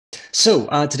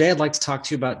Today I'd like to talk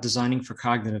to you about designing for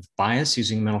cognitive bias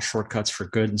using mental shortcuts for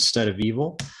good instead of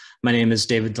evil. My name is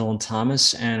David Dillon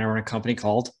Thomas, and I run a company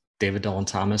called David Dillon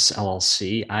Thomas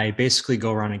LLC. I basically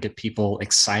go around and get people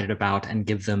excited about and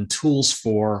give them tools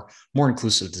for more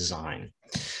inclusive design.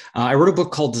 I wrote a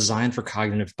book called Design for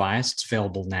Cognitive Bias. It's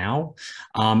available now.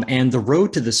 And the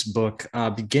road to this book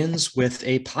begins with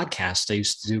a podcast I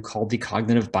used to do called the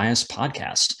Cognitive Bias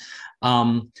Podcast.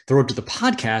 The road to the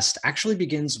podcast actually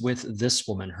begins with this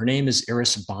woman. Her name is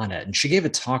Iris Bonnet, and she gave a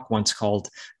talk once called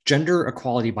Gender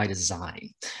Equality by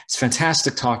Design. It's a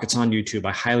fantastic talk. It's on YouTube.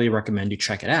 I highly recommend you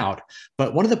check it out.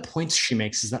 But one of the points she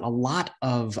makes is that a lot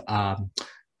of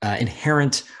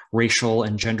inherent racial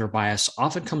and gender bias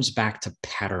often comes back to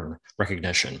pattern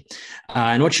recognition.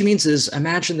 And what she means is,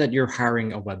 imagine that you're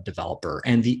hiring a web developer,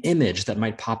 and the image that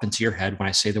might pop into your head when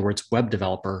I say the words web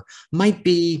developer might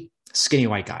be skinny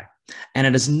white guy. And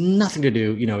it has nothing to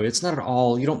do, it's not at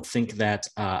all, you don't think that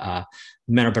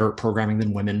men are better at programming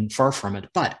than women, far from it.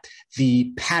 But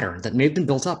the pattern that may have been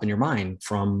built up in your mind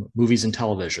from movies and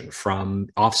television, from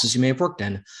offices you may have worked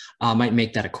in, might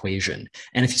make that equation.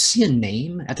 And if you see a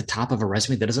name at the top of a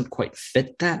resume that doesn't quite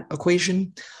fit that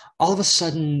equation, all of a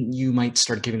sudden you might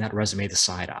start giving that resume the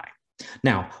side eye.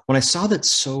 Now, when I saw that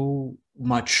so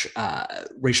much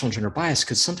racial and gender bias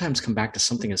could sometimes come back to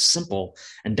something as simple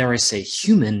and, dare I say,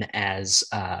 human as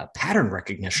pattern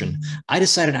recognition, I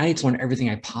decided I need to learn everything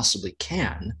I possibly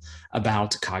can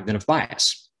about cognitive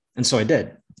bias. And so I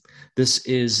did. This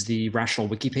is the Rational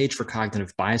Wiki page for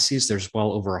cognitive biases. There's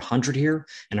well over 100 here,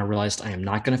 and I realized I am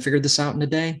not going to figure this out in a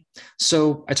day.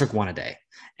 So I took one a day.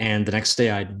 And the next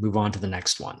day I'd move on to the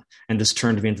next one. And this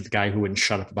turned me into the guy who wouldn't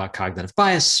shut up about cognitive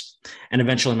bias. And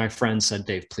eventually my friend said,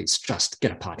 Dave, please just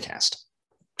get a podcast.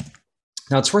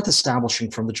 Now it's worth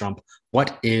establishing from the jump,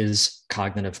 what is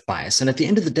cognitive bias? And at the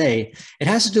end of the day, it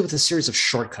has to do with a series of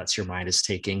shortcuts your mind is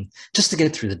taking just to get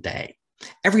it through the day.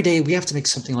 Every day we have to make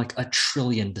something like 1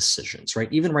 trillion decisions,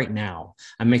 right? Even right now,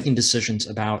 I'm making decisions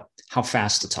about how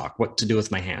fast to talk, what to do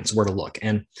with my hands, where to look.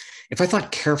 And if I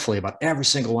thought carefully about every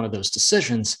single one of those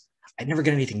decisions, I'd never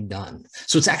get anything done.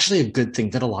 So it's actually a good thing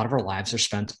that a lot of our lives are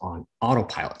spent on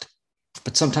autopilot.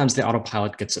 But sometimes the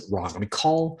autopilot gets it wrong. And we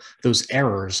call those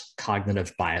errors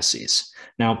cognitive biases.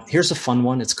 Now, here's a fun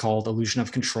one. It's called illusion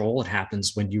of control. It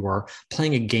happens when you are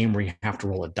playing a game where you have to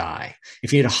roll a die.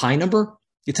 If you need a high number,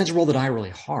 you tend to roll the die really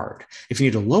hard. If you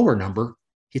need a lower number,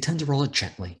 you tend to roll it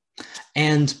gently.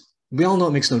 And we all know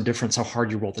it makes no difference how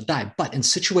hard you roll the die, but in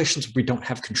situations where we don't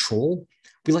have control,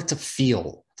 we like to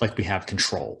feel like we have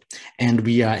control, and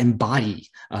we embody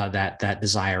that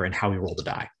desire in how we roll the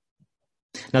die.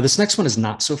 Now, this next one is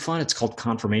not so fun. It's called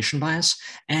confirmation bias,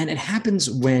 and it happens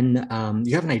when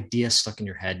you have an idea stuck in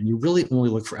your head, and you really only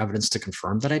look for evidence to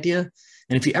confirm that idea.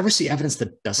 And if you ever see evidence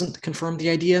that doesn't confirm the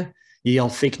idea, you yell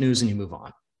fake news and you move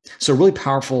on. So a really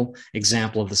powerful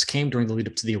example of this came during the lead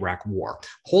up to the Iraq War.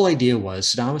 The whole idea was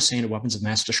Saddam Hussein had weapons of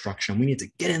mass destruction. We need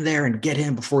to get in there and get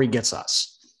him before he gets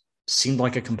us. Seemed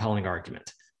like a compelling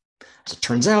argument. As it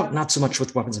turns out, not so much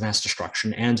with weapons of mass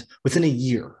destruction. And within a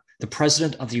year, the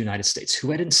president of the United States,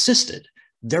 who had insisted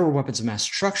there were weapons of mass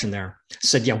destruction there,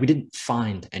 said, yeah, we didn't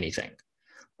find anything.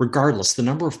 Regardless, the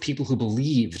number of people who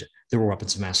believed there were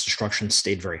weapons of mass destruction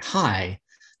stayed very high,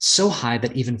 so high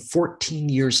that even 14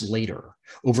 years later,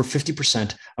 over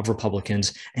 50% of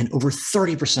Republicans and over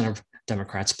 30% of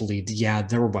Democrats believed, yeah,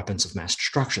 there were weapons of mass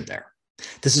destruction there.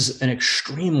 This is an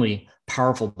extremely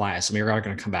powerful bias, and we're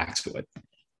going to come back to it.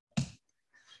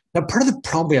 Now, part of the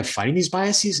problem we have fighting these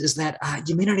biases is that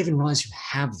you may not even realize you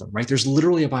have them, right? There's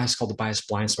literally a bias called the bias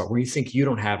blind spot where you think you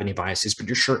don't have any biases, but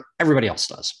you're sure everybody else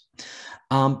does.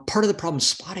 Part of the problem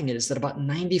spotting it is that about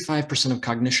 95% of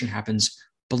cognition happens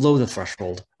below the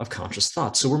threshold of conscious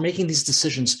thought. So we're making these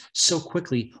decisions so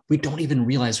quickly, we don't even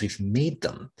realize we've made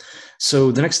them.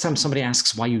 So the next time somebody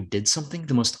asks why you did something,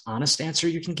 the most honest answer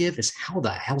you can give is, how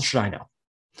the hell should I know?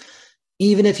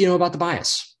 Even if you know about the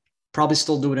bias, probably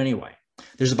still do it anyway.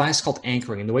 There's a bias called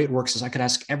anchoring, and the way it works is I could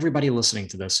ask everybody listening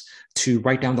to this to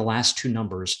write down the last 2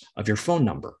 numbers of your phone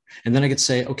number. And then I could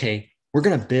say, okay, we're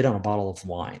going to bid on a bottle of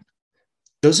wine.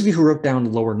 Those of you who wrote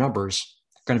down lower numbers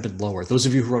are going to bid lower. Those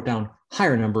of you who wrote down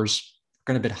higher numbers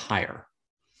are going to bid higher.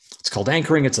 It's called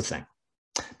anchoring. It's a thing.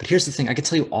 But here's the thing. I could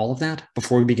tell you all of that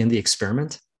before we begin the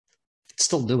experiment. I'd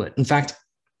still do it. In fact,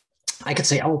 I could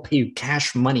say, I will pay you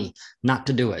cash money not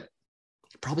to do it.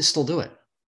 You'd probably still do it.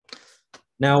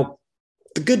 Now,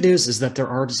 the good news is that there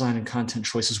are design and content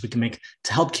choices we can make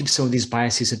to help keep some of these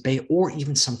biases at bay, or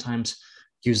even sometimes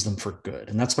use them for good.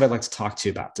 And that's what I'd like to talk to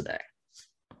you about today.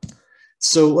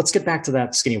 So let's get back to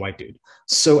that skinny white dude.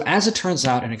 So as it turns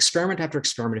out, in experiment after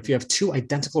experiment, if you have two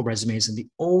identical resumes and the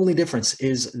only difference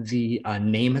is the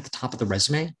name at the top of the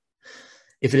resume,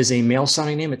 if it is a male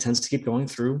sounding name, it tends to keep going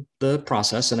through the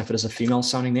process. And if it is a female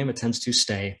sounding name, it tends to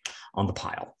stay on the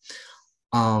pile.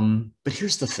 But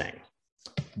here's the thing.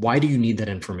 Why do you need that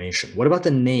information? What about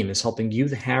the name is helping you,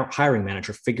 the hiring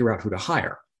manager, figure out who to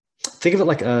hire? Think of it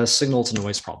like a signal to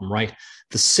noise problem, right?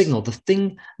 The signal, the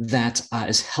thing that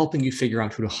is helping you figure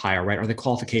out who to hire, right, are the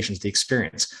qualifications, the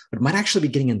experience. What might actually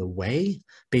be getting in the way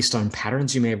based on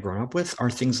patterns you may have grown up with are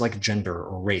things like gender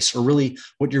or race, or really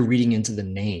what you're reading into the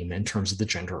name in terms of the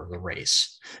gender or the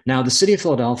race. Now, the city of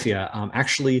Philadelphia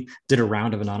actually did a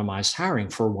round of anonymized hiring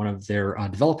for one of their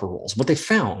developer roles. What they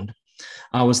found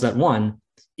was that one,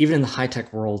 even in the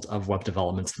high-tech world of web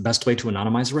development, the best way to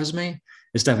anonymize a resume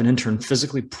is to have an intern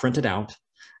physically print it out,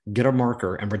 get a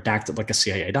marker, and redact it like a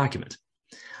CIA document.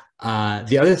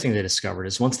 The other thing they discovered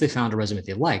is once they found a resume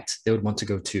they liked, they would want to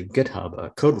go to GitHub, a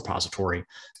code repository,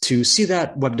 to see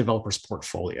that web developer's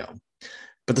portfolio.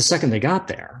 But the second they got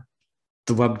there,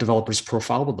 the web developer's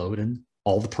profile would load and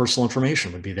all the personal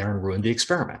information would be there and ruin the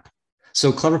experiment.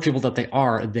 So clever people that they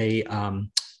are, they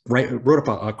wrote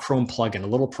up a Chrome plugin, a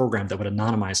little program that would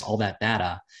anonymize all that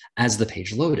data as the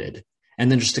page loaded. And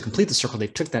then just to complete the circle, they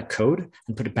took that code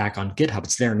and put it back on GitHub.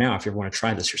 It's there now if you ever want to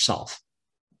try this yourself.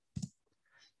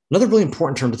 Another really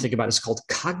important term to think about is called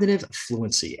cognitive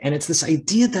fluency. And it's this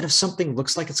idea that if something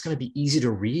looks like it's going to be easy to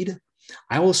read,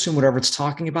 I will assume whatever it's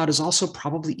talking about is also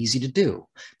probably easy to do.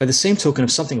 By the same token,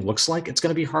 if something looks like it's going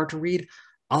to be hard to read,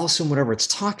 I'll assume whatever it's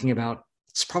talking about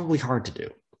is probably hard to do.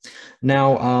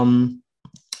 Now,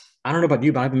 I don't know about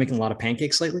you, but I've been making a lot of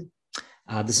pancakes lately.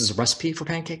 This is a recipe for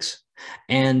pancakes.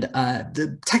 And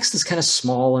the text is kind of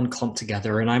small and clumped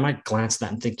together. And I might glance at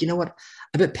that and think, you know what?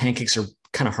 I bet pancakes are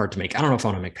kind of hard to make. I don't know if I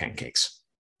want to make pancakes.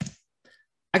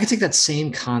 I could take that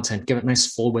same content, give it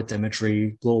nice full width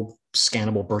imagery, little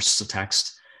scannable bursts of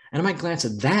text. And I might glance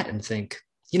at that and think,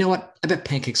 you know what? I bet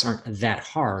pancakes aren't that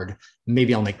hard.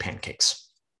 Maybe I'll make pancakes.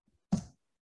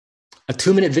 A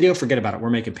 2-minute video, forget about it. We're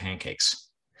making pancakes.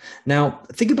 Now,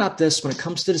 think about this when it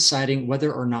comes to deciding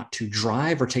whether or not to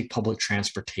drive or take public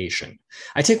transportation.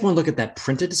 I take one look at that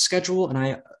printed schedule and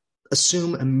I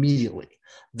assume immediately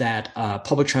that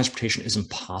public transportation is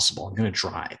impossible. I'm going to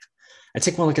drive. I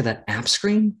take one look at that app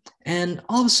screen and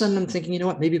all of a sudden I'm thinking, you know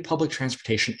what, maybe public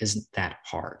transportation isn't that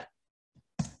hard.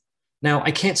 Now,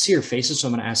 I can't see your faces, so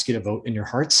I'm going to ask you to vote in your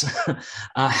hearts.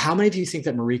 How many of you think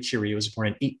that Marie Curie was born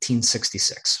in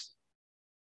 1866?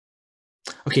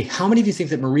 Okay, how many of you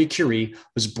think that Marie Curie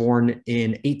was born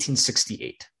in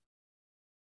 1868?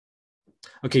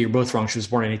 Okay, you're both wrong. She was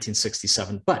born in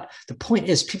 1867. But the point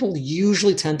is, people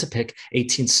usually tend to pick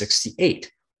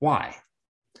 1868. Why?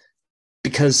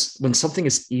 Because when something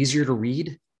is easier to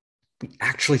read, we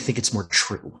actually think it's more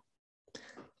true.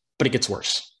 But it gets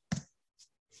worse.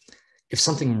 If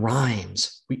something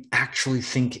rhymes, we actually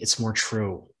think it's more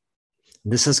true.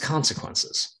 This has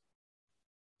consequences.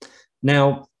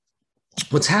 Now,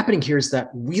 what's happening here is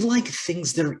that we like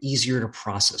things that are easier to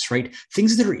process, right?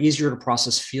 Things that are easier to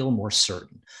process feel more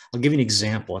certain. I'll give you an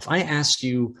example. If I asked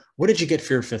you, what did you get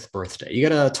for your 5th birthday? You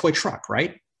got a toy truck,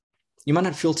 right? You might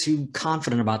not feel too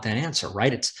confident about that answer,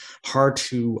 right? It's hard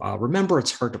to remember.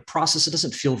 It's hard to process. It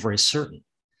doesn't feel very certain.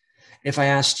 If I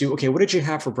asked you, okay, what did you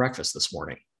have for breakfast this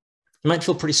morning? You might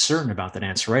feel pretty certain about that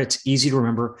answer, right? It's easy to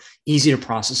remember, easy to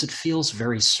process. It feels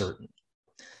very certain.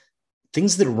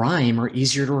 Things that rhyme are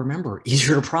easier to remember,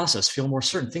 easier to process, feel more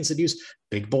certain. Things that use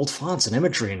big, bold fonts and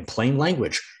imagery and plain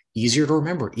language, easier to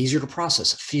remember, easier to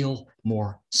process, feel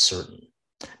more certain.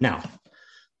 Now,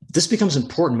 this becomes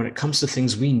important when it comes to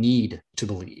things we need to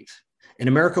believe. In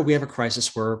America, we have a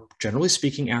crisis where, generally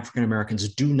speaking, African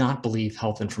Americans do not believe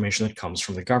health information that comes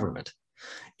from the government.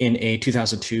 In a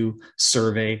 2002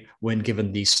 survey, when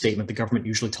given the statement, the government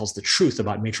usually tells the truth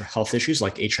about major health issues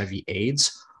like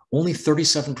HIV/AIDS, only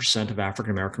 37% of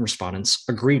African American respondents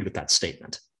agreed with that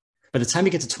statement. By the time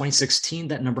you get to 2016,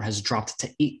 that number has dropped to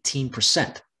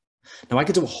 18%. Now, I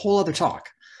could do a whole other talk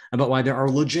about why there are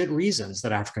legit reasons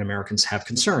that African Americans have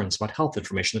concerns about health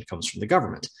information that comes from the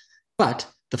government. But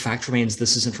the fact remains,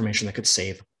 this is information that could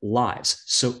save lives.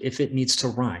 So if it needs to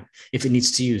rhyme, if it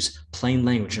needs to use plain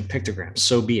language and pictograms,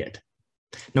 so be it.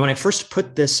 Now, when I first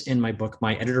put this in my book,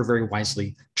 my editor very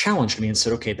wisely challenged me and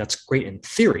said, okay, that's great in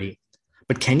theory,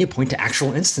 but can you point to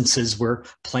actual instances where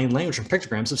plain language and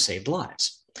pictograms have saved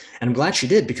lives? And I'm glad she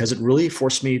did, because it really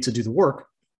forced me to do the work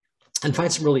and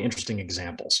find some really interesting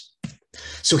examples.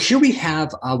 So here we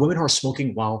have women who are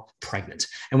smoking while pregnant.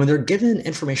 And when they're given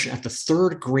information at the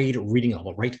third grade reading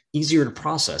level, right, easier to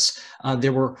process, they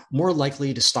were more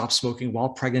likely to stop smoking while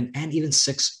pregnant and even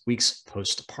 6 weeks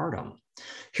postpartum.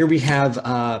 Here we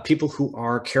have people who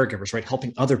are caregivers, right,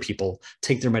 helping other people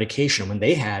take their medication. When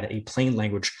they had a plain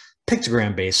language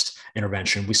pictogram-based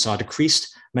intervention, we saw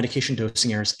decreased medication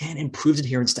dosing errors and improved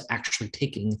adherence to actually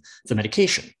taking the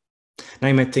medication. Now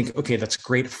you might think, okay, that's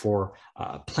great for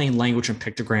plain language and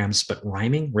pictograms, but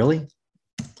rhyming, really?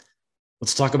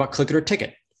 Let's talk about click it or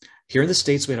ticket. Here in the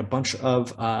States, we had a bunch of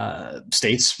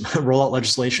states roll out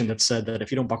legislation that said that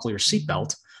if you don't buckle your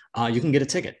seatbelt, you can get a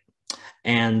ticket.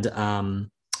 And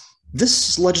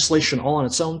this legislation all on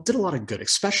its own did a lot of good,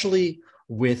 especially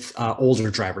with older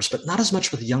drivers, but not as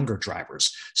much with younger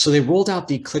drivers. So they rolled out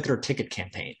the Click It or Ticket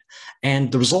campaign.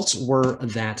 And the results were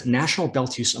that national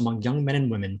belt use among young men and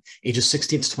women ages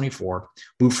 16 to 24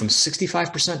 moved from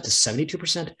 65% to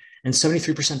 72% and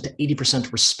 73% to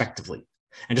 80% respectively.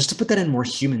 And just to put that in more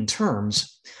human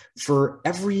terms, for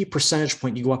every percentage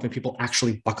point you go up in people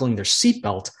actually buckling their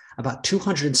seatbelt, about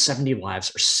 270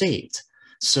 lives are saved.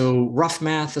 So rough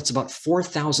math, that's about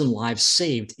 4,000 lives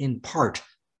saved in part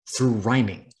through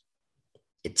rhyming.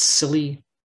 It's silly,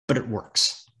 but it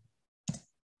works.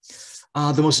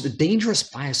 The most dangerous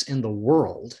bias in the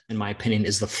world, in my opinion,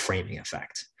 is the framing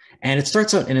effect. And it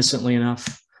starts out innocently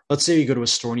enough. Let's say you go to a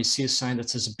store and you see a sign that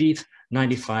says beef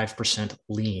 95%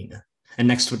 lean. And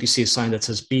next to it, you see a sign that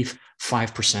says beef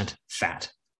 5%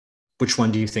 fat. Which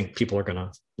one do you think people are going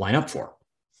to line up for?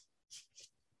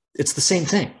 It's the same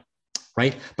thing,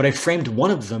 right? But I framed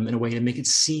one of them in a way to make it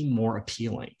seem more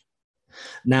appealing.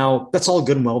 Now, that's all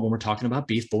good and well when we're talking about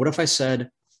beef, but what if I said,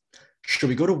 should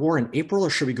we go to war in April or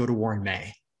should we go to war in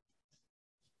May?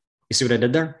 You see what I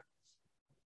did there?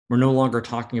 We're no longer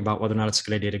talking about whether or not it's a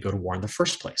good idea to go to war in the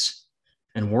first place.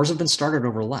 And wars have been started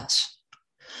over less.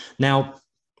 Now,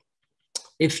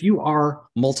 if you are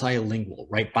multilingual,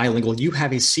 right, bilingual, you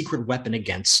have a secret weapon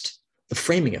against the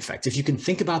framing effect. If you can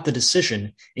think about the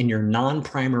decision in your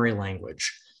non-primary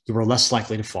language, you are less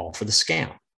likely to fall for the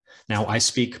scam. Now, I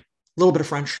speak a little bit of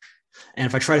French. And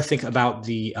if I try to think about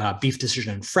the beef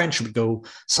decision in French, it would go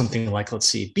something like, let's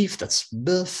see, beef, that's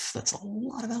beef, that's a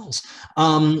lot of L's.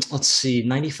 Let's see,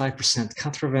 95%,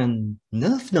 89,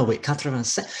 no, wait,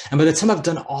 87. And by the time I've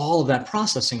done all of that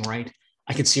processing, right,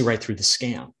 I can see right through the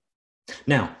scam.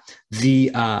 Now,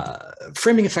 the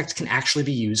framing effect can actually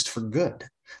be used for good.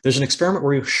 There's an experiment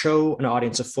where you show an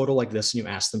audience a photo like this and you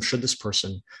ask them, should this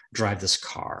person drive this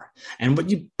car? And what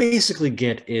you basically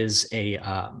get is a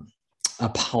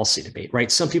policy debate,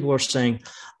 right? Some people are saying,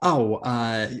 oh,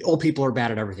 old people are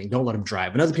bad at everything. Don't let them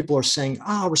drive. And other people are saying,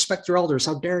 oh, respect your elders.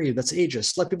 How dare you? That's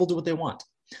ageist. Let people do what they want.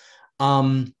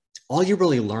 All you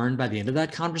really learn by the end of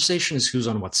that conversation is who's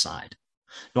on what side.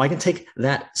 Now, I can take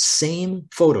that same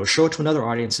photo, show it to another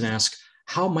audience and ask,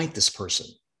 how might this person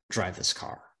drive this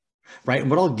car? Right? And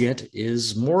what I'll get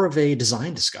is more of a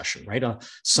design discussion, right?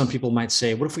 Some people might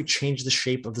say, what if we change the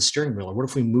shape of the steering wheel? Or what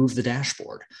if we move the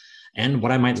dashboard? And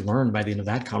what I might learn by the end of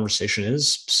that conversation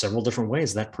is several different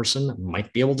ways that person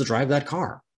might be able to drive that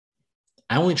car.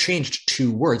 I only changed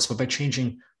 2 words, but by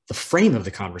changing the frame of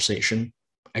the conversation,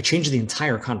 I changed the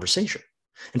entire conversation.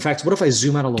 In fact, what if I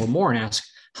zoom out a little more and ask,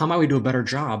 how might we do a better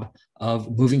job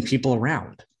of moving people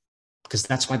around? Because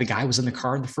that's why the guy was in the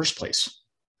car in the first place.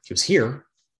 He was here,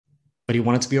 but he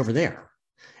wanted to be over there.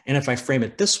 And if I frame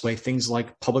it this way, things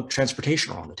like public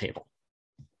transportation are on the table.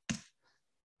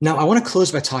 Now, I want to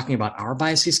close by talking about our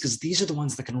biases because these are the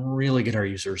ones that can really get our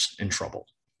users in trouble.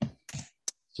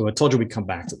 So I told you we'd come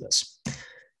back to this.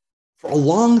 For a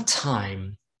long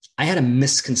time, I had a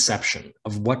misconception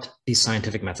of what the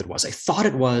scientific method was. I thought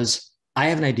it was, I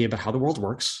have an idea about how the world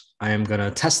works. I am going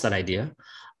to test that idea.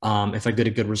 If I get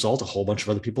a good result, a whole bunch of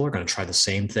other people are going to try the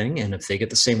same thing. And if they get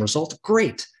the same result,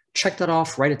 great. Check that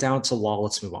off, write it down. It's a law.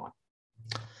 Let's move on.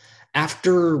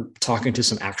 After talking to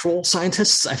some actual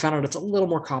scientists, I found out it's a little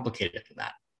more complicated than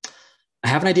that. I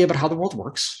have an idea about how the world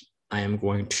works. I am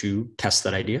going to test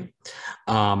that idea.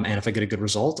 And if I get a good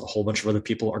result, a whole bunch of other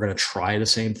people are going to try the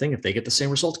same thing. If they get the same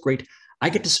result, great. I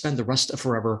get to spend the rest of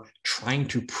forever trying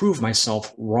to prove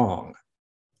myself wrong.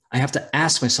 I have to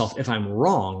ask myself, if I'm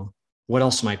wrong, what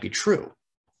else might be true?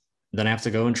 Then I have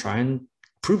to go and try and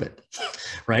prove it,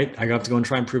 right? I have to go and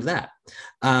try and prove that.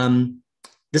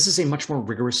 This is a much more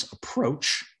rigorous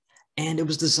approach, and it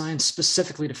was designed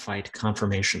specifically to fight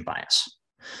confirmation bias.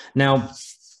 Now,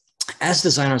 as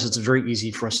designers, it's very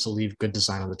easy for us to leave good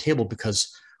design on the table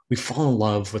because we fall in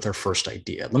love with our first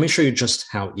idea. Let me show you just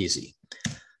how easy.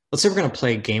 Let's say we're going to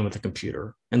play a game with the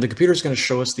computer, and the computer is going to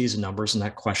show us these numbers and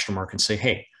that question mark and say,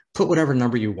 hey, Put whatever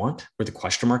number you want where the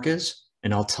question mark is,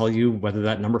 and I'll tell you whether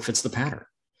that number fits the pattern.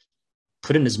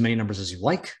 Put in as many numbers as you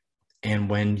like, and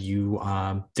when you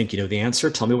think you know the answer,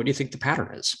 tell me what you think the pattern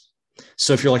is.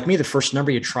 So if you're like me, the first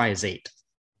number you try is 8.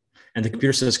 And the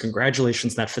computer says,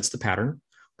 congratulations, that fits the pattern.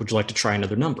 Would you like to try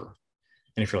another number?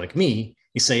 And if you're like me,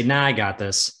 you say, nah, I got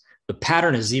this. The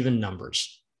pattern is even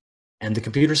numbers. And the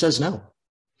computer says no.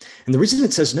 And the reason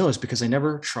it says no is because I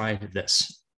never tried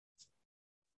this.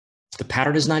 The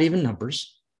pattern is not even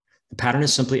numbers. The pattern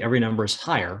is simply every number is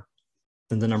higher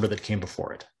than the number that came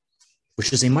before it,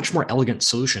 which is a much more elegant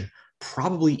solution,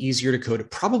 probably easier to code,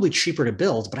 probably cheaper to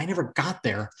build, but I never got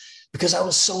there because I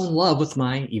was so in love with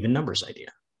my even numbers idea.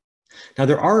 Now,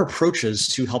 there are approaches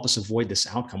to help us avoid this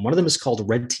outcome. One of them is called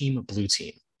red team, blue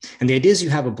team. And the idea is you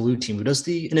have a blue team who does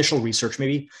the initial research,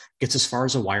 maybe gets as far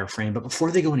as a wireframe, but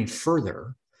before they go any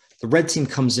further, the red team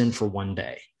comes in for one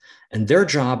day. And their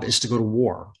job is to go to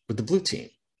war with the blue team.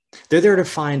 They're there to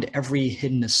find every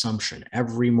hidden assumption,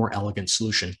 every more elegant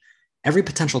solution, every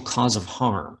potential cause of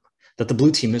harm that the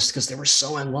blue team missed because they were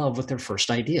so in love with their first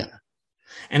idea.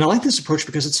 And I like this approach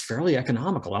because it's fairly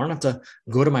economical. I don't have to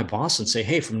go to my boss and say,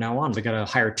 hey, from now on, we got to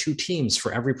hire 2 teams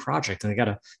for every project and they got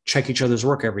to check each other's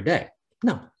work every day.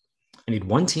 No, I need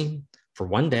one team for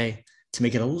one day to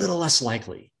make it a little less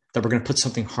likely that we're going to put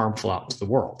something harmful out into the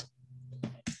world.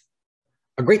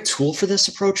 A great tool for this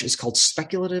approach is called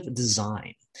speculative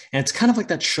design. And it's kind of like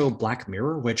that show Black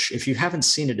Mirror, which if you haven't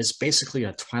seen it, is basically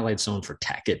a Twilight Zone for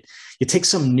tech. You take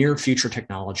some near future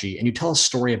technology and you tell a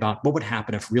story about what would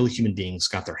happen if real human beings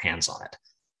got their hands on it.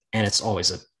 And it's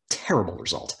always a terrible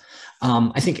result.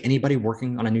 I think anybody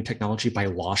working on a new technology by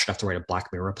law should have to write a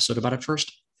Black Mirror episode about it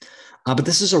first. But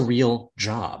this is a real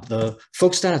job. The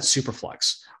folks down at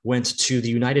Superflex went to the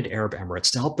United Arab Emirates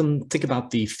to help them think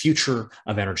about the future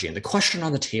of energy. And the question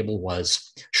on the table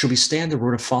was, should we stay on the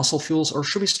road of fossil fuels or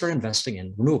should we start investing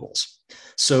in renewables?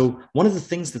 So one of the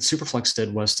things that Superflex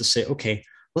did was to say, okay,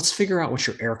 let's figure out what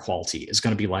your air quality is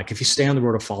going to be like if you stay on the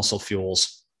road of fossil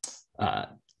fuels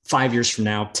 5 years from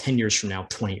now, 10 years from now,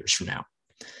 20 years from now.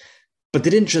 But they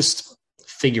didn't just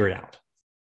figure it out.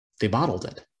 They bottled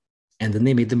it. And then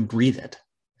they made them breathe it.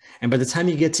 And by the time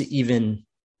you get to even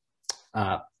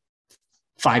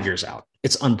 5 years out,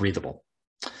 it's unbreathable.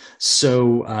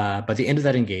 So by the end of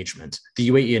that engagement, the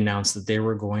UAE announced that they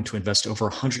were going to invest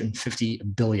over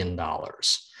 $150 billion in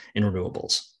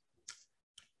renewables.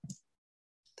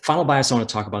 The final bias I want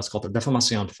to talk about is called the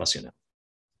déformation professionnelle.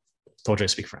 Told you I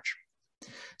speak French.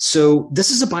 So this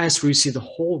is a bias where you see the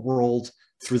whole world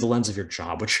through the lens of your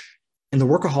job, which in the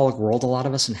workaholic world, a lot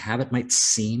of us inhabit might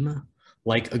seem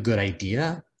like a good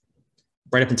idea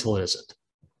right up until it isn't.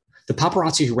 The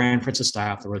paparazzi who ran Princess Di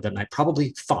off the road that night probably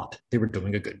thought they were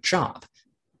doing a good job.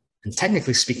 And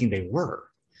technically speaking, they were.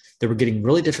 They were getting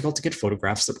really difficult to get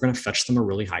photographs that were going to fetch them a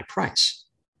really high price.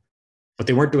 What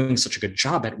they weren't doing such a good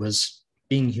job at was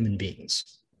being human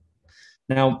beings.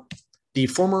 Now, the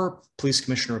former police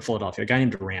commissioner of Philadelphia, a guy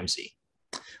named Ramsey,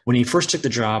 when he first took the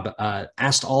job,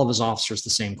 asked all of his officers the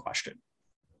same question.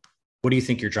 What do you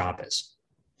think your job is?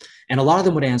 And a lot of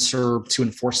them would answer to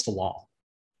enforce the law.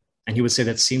 And he would say,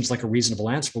 that seems like a reasonable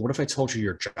answer, but what if I told you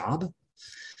your job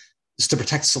is to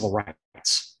protect civil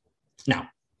rights? Now,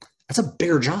 that's a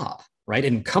bigger job, right?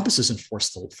 It encompasses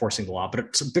enforcing the law, but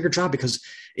it's a bigger job because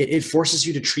it forces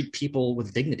you to treat people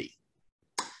with dignity.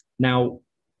 Now,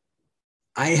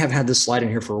 I have had this slide in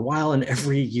here for a while, and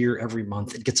every year, every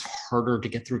month, it gets harder to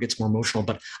get through, it gets more emotional,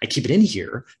 but I keep it in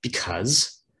here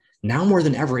because now more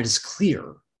than ever, it is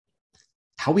clear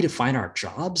how we define our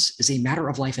jobs is a matter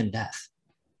of life and death.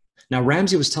 Now,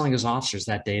 Ramsey was telling his officers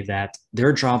that day that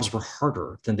their jobs were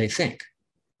harder than they think.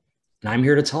 And I'm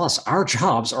here to tell us our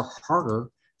jobs are harder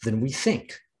than we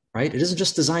think, right? It isn't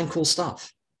just design cool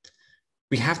stuff.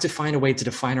 We have to find a way to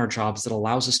define our jobs that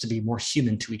allows us to be more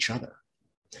human to each other.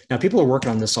 Now, people are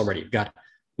working on this already. You've got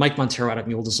Mike Montero out at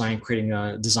Mule Design creating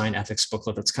a design ethics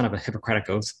booklet that's kind of a Hippocratic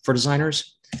oath for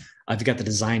designers. You've got the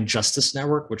Design Justice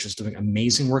Network, which is doing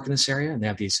amazing work in this area. And they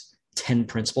have these 10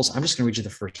 principles. I'm just going to read you the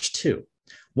first 2.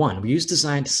 1, we use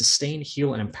design to sustain,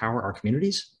 heal, and empower our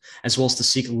communities, as well as to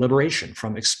seek liberation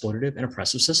from exploitative and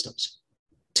oppressive systems.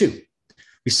 2,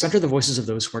 we center the voices of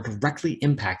those who are directly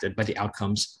impacted by the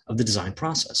outcomes of the design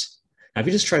process. Now, if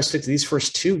you just try to stick to these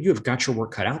first 2, you have got your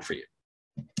work cut out for you.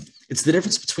 It's the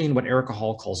difference between what Erica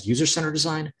Hall calls user-centered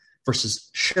design versus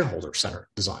shareholder-centered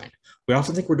design. We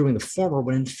often think we're doing the former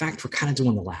when in fact we're kind of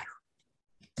doing the latter.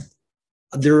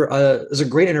 There is a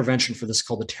great intervention for this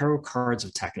called the Tarot Cards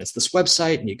of Tech. And it's this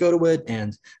website, and you go to it,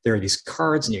 and there are these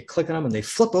cards, and you click on them, and they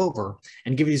flip over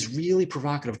and give you these really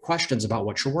provocative questions about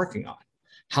what you're working on.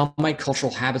 How might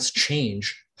cultural habits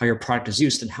change how your product is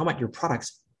used, and how might your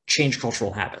product change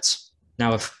cultural habits.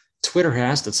 Now, if Twitter had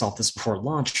asked itself this before it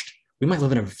launched, we might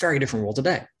live in a very different world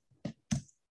today.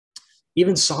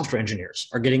 Even software engineers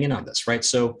are getting in on this, right?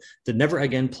 So the Never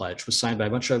Again pledge was signed by a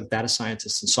bunch of data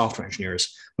scientists and software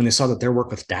engineers when they saw that their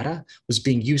work with data was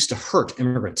being used to hurt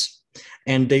immigrants.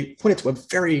 And they pointed to a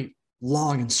very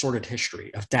long and sordid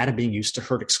history of data being used to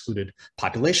hurt excluded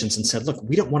populations and said, look,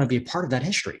 we don't want to be a part of that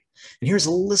history. And here's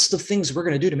a list of things we're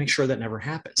going to do to make sure that never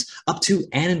happens, up to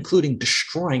and including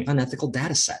destroying unethical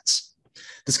data sets.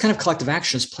 This kind of collective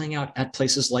action is playing out at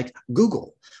places like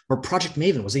Google, where Project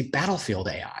Maven was a battlefield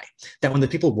AI, that when the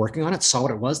people working on it saw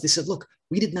what it was, they said, look,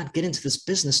 we did not get into this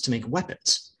business to make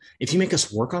weapons. If you make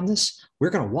us work on this,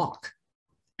 we're going to walk.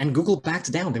 And Google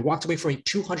backed down. They walked away from a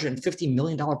 $250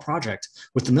 million project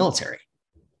with the military.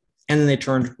 And then they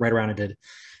turned right around and did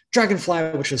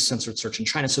Dragonfly, which is censored search in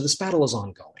China. So this battle is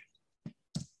ongoing.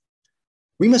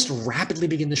 We must rapidly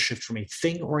begin the shift from a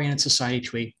thing-oriented society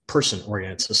to a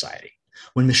person-oriented society.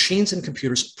 When machines and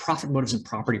computers, profit motives, and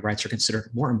property rights are considered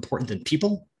more important than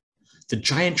people, the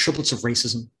giant triplets of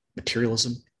racism,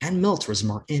 materialism, and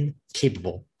militarism are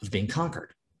incapable of being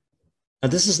conquered. Now,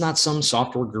 this is not some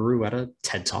software guru at a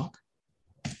TED Talk.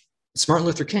 It's Martin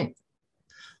Luther King.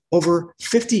 Over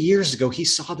 50 years ago, he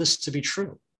saw this to be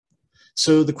true.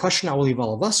 So the question I will leave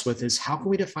all of us with is, how can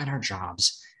we define our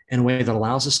jobs in a way that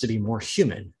allows us to be more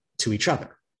human to each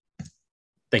other?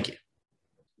 Thank you.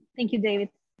 Thank you, David.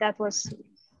 That was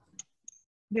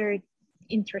very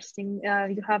interesting.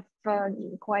 You have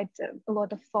quite a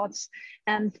lot of thoughts.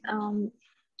 And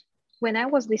when I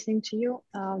was listening to you,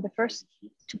 the first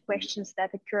two questions that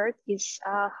occurred is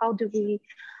how do we,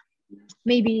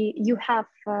 maybe you have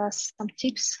some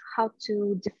tips how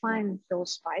to define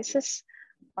those biases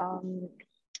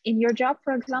in your job,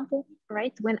 for example,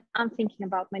 right? When I'm thinking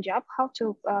about my job, how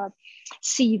to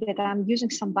see that I'm using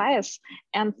some bias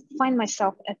and find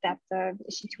myself at that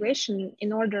situation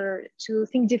in order to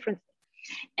think differently.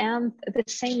 And the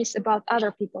same is about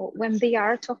other people. When they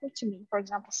are talking to me, for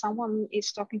example, someone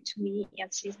is talking to me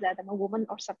and sees that I'm a woman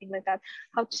or something like that,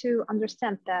 how to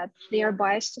understand that they are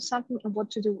biased to something and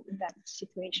what to do in that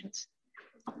situations.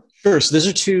 Sure. So those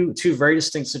are two very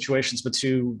distinct situations, but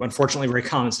two, unfortunately, very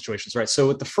common situations, right? So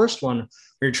with the first one, where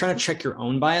you're trying to check your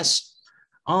own bias,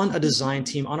 on a design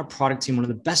team, on a product team, one of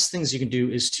the best things you can do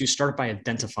is to start by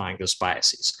identifying those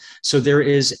biases. So there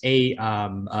is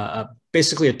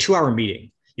basically a 2-hour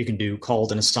meeting you can do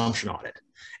called an assumption audit.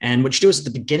 And what you do is at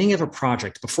the beginning of a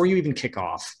project, before you even kick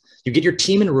off, you get your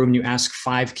team in a room and you ask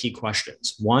 5 key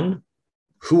questions. 1,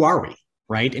 who are we?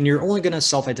 Right? And you're only going to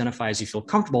self-identify as you feel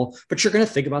comfortable, but you're going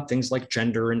to think about things like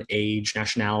gender and age,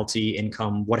 nationality,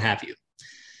 income, what have you.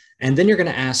 And then you're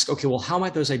going to ask, okay, well, how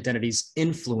might those identities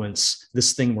influence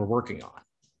this thing we're working on?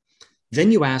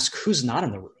 Then you ask, who's not in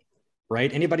the room,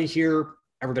 right? Anybody here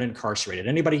ever been incarcerated?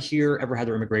 Anybody here ever had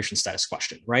their immigration status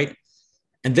questioned, right?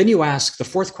 And then you ask the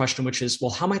 4th question, which is, well,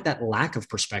 how might that lack of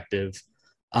perspective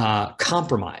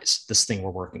compromise this thing we're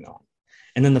working on?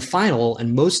 And then the final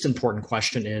and most important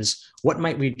question is, what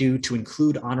might we do to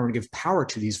include, honor, and give power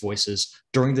to these voices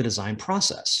during the design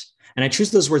process? And I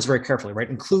choose those words very carefully, right?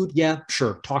 Include, yeah,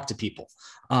 sure, talk to people.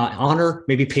 Honor,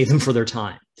 maybe pay them for their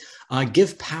time.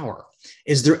 Give power.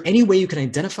 Is there any way you can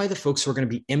identify the folks who are going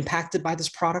to be impacted by this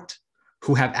product,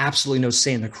 who have absolutely no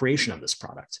say in the creation of this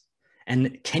product?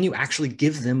 And can you actually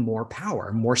give them more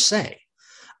power, more say?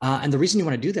 And the reason you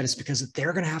want to do that is because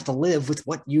they're going to have to live with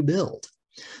what you build.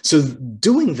 So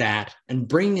doing that and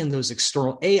bringing in those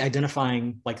external,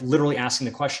 identifying, like literally asking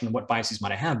the question, what biases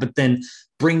might I have, but then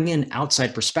bringing in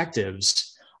outside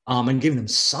perspectives and giving them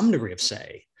some degree of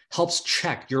say helps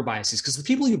check your biases, because the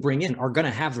people you bring in are going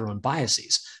to have their own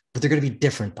biases, but they're going to be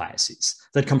different biases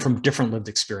that come from different lived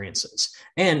experiences.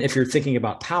 And if you're thinking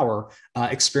about power,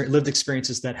 lived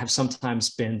experiences that have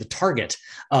sometimes been the target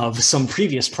of some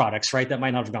previous products, right, that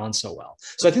might not have gone so well.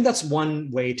 So I think that's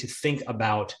one way to think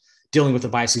about dealing with the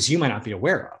biases you might not be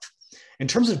aware of. In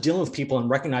terms of dealing with people and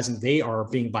recognizing they are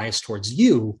being biased towards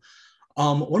you,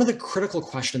 one of the critical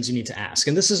questions you need to ask,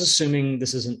 and this is assuming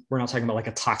we're not talking about like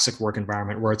a toxic work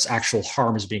environment where it's actual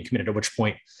harm is being committed, at which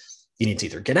point you need to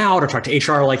either get out or talk to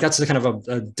HR, like that's kind of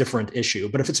a different issue.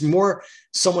 But if it's more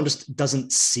someone just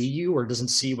doesn't see you or doesn't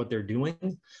see what they're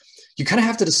doing, you kind of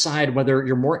have to decide whether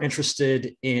you're more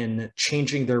interested in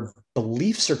changing their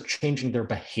beliefs or changing their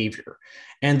behavior.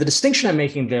 And the distinction I'm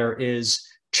making there is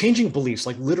changing beliefs.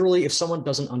 Like literally, if someone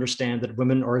doesn't understand that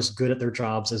women are as good at their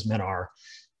jobs as men are,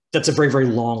 that's a very, very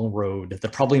long road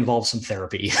that probably involves some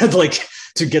therapy, like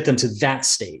to get them to that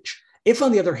stage. If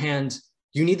on the other hand,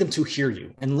 you need them to hear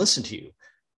you and listen to you,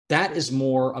 that is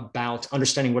more about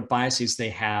understanding what biases they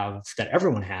have that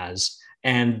everyone has.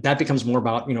 And that becomes more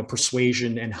about,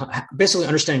 persuasion and basically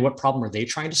understanding what problem are they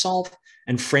trying to solve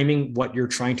and framing what you're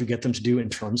trying to get them to do in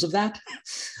terms of that.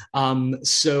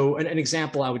 So an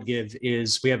example I would give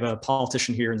is we have a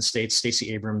politician here in the States,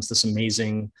 Stacey Abrams, this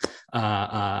amazing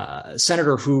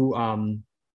senator who,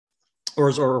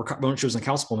 or when she was a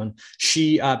councilwoman,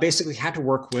 she basically had to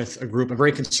work with a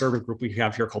very conservative group we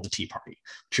have here called the Tea Party,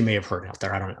 which you may have heard out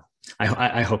there. I don't know.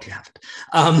 I hope you haven't.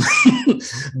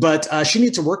 But she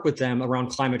needed to work with them around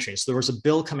climate change. So there was a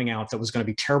bill coming out that was going to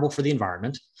be terrible for the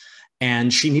environment.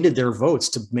 And she needed their votes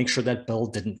to make sure that bill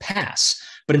didn't pass.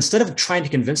 But instead of trying to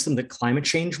convince them that climate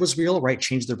change was real, right,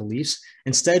 change their beliefs,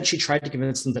 instead she tried to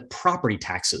convince them that property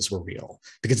taxes were real,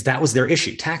 because that was their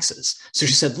issue, taxes. So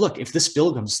she said, look, if this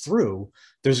bill comes through,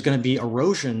 there's going to be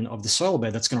erosion of the soil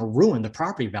bed that's going to ruin the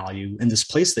property value in this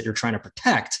place that you're trying to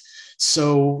protect.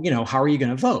 So, how are you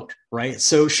going to vote, right?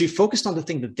 So she focused on the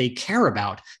thing that they care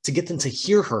about to get them to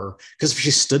hear her, because if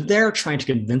she stood there trying to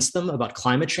convince them about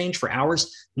climate change for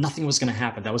hours, nothing was going to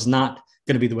happen. That was not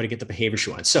going to be the way to get the behavior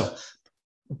she wanted. So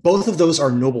both of those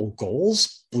are noble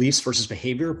goals, beliefs versus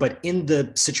behavior. But in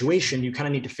the situation, you kind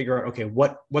of need to figure out, okay,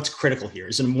 what's critical here?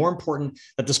 Is it more important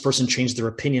that this person change their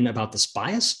opinion about this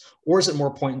bias? Or is it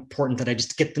more important that I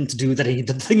just get them to do the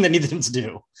thing that I needed them to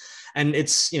do? And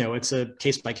it's a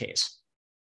case by case.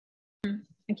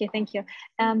 Okay, thank you.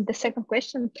 And the second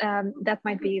question, that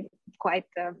might be quite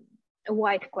a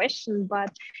wide question,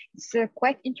 but it's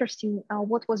quite interesting.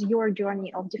 What was your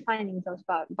journey of defining those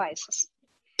biases?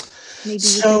 Maybe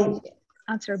you can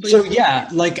answer briefly. So yeah,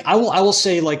 I will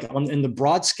say, in the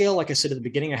broad scale, like I said at the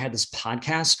beginning, I had this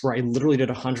podcast where I literally did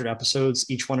 100 episodes,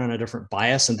 each one on a different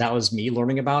bias, and that was me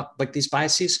learning about these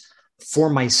biases. For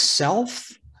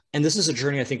myself, and this is a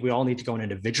journey I think we all need to go on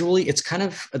individually, it's kind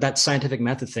of that scientific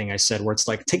method thing I said, where it's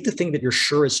like, take the thing that you're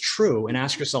sure is true and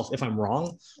ask yourself, if I'm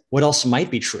wrong, what else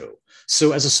might be true?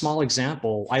 So as a small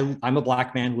example, I'm a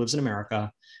Black man who lives in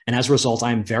America, and as a result,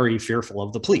 I'm very fearful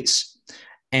of the police.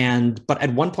 But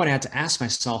at one point I had to ask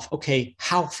myself, okay,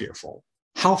 how fearful?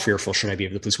 How fearful should I be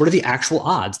of the police? What are the actual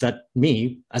odds that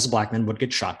me as a Black man would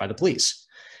get shot by the police?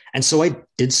 And so I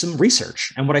did some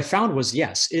research. And what I found was,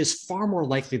 yes, it is far more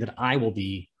likely that I will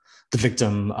be the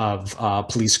victim of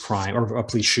police crime or a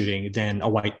police shooting than a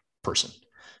white person.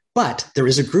 But there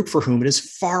is a group for whom it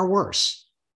is far worse.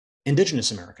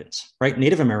 Indigenous Americans, right?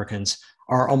 Native Americans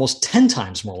are almost 10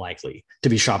 times more likely to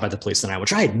be shot by the police than I,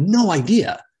 which I had no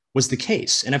idea was the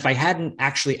case. And if I hadn't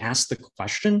actually asked the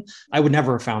question, I would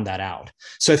never have found that out.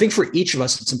 So I think for each of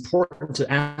us, it's important to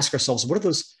ask ourselves, what are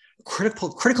those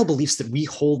critical beliefs that we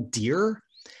hold dear?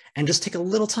 And just take a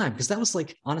little time, because that was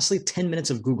honestly 10 minutes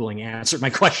of Googling answered my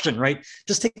question, right?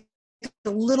 Just take a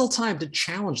little time to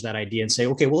challenge that idea and say,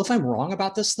 okay, well, if I'm wrong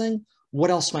about this thing, what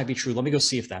else might be true? Let me go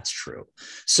see if that's true.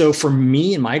 So for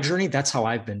me in my journey, that's how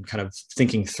I've been kind of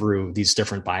thinking through these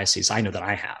different biases I know that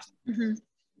I have. Mm-hmm.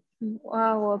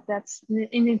 Wow, well, that's an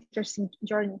interesting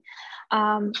journey.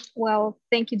 Well,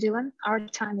 thank you, Dylan. Our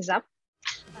time is up.